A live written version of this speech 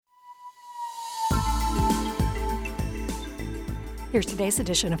Here's today's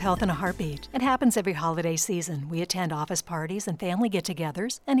edition of Health in a Heartbeat. It happens every holiday season. We attend office parties and family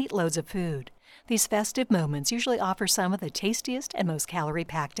get-togethers and eat loads of food. These festive moments usually offer some of the tastiest and most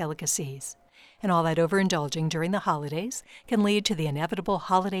calorie-packed delicacies. And all that overindulging during the holidays can lead to the inevitable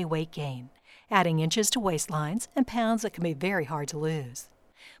holiday weight gain, adding inches to waistlines and pounds that can be very hard to lose.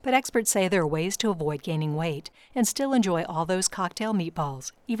 But experts say there are ways to avoid gaining weight and still enjoy all those cocktail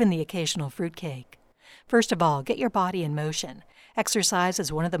meatballs, even the occasional fruitcake. First of all, get your body in motion. Exercise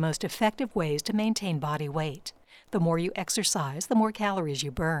is one of the most effective ways to maintain body weight. The more you exercise, the more calories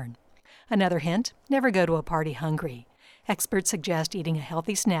you burn. Another hint, never go to a party hungry. Experts suggest eating a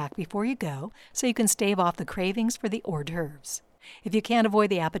healthy snack before you go so you can stave off the cravings for the hors d'oeuvres. If you can't avoid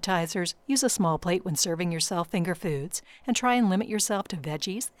the appetizers, use a small plate when serving yourself finger foods and try and limit yourself to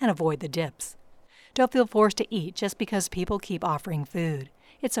veggies and avoid the dips. Don't feel forced to eat just because people keep offering food.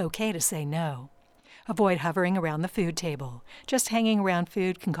 It's okay to say no. Avoid hovering around the food table. Just hanging around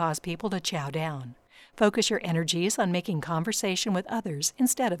food can cause people to chow down. Focus your energies on making conversation with others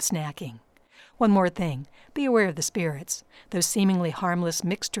instead of snacking. One more thing, be aware of the spirits. Those seemingly harmless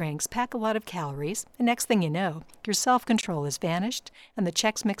mixed drinks pack a lot of calories, and next thing you know, your self-control has vanished and the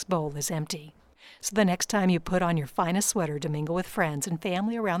Chex Mix bowl is empty. So the next time you put on your finest sweater to mingle with friends and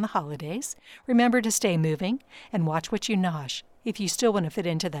family around the holidays, remember to stay moving and watch what you nosh if you still want to fit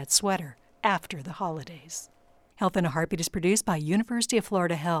into that sweater after the holidays. Health in a Heartbeat is produced by University of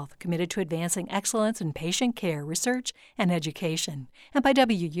Florida Health, committed to advancing excellence in patient care, research, and education, and by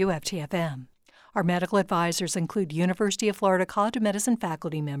WUFT-FM. Our medical advisors include University of Florida College of Medicine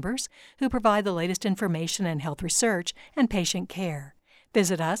faculty members who provide the latest information in health research and patient care.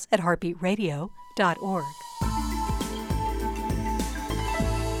 Visit us at heartbeatradio.org.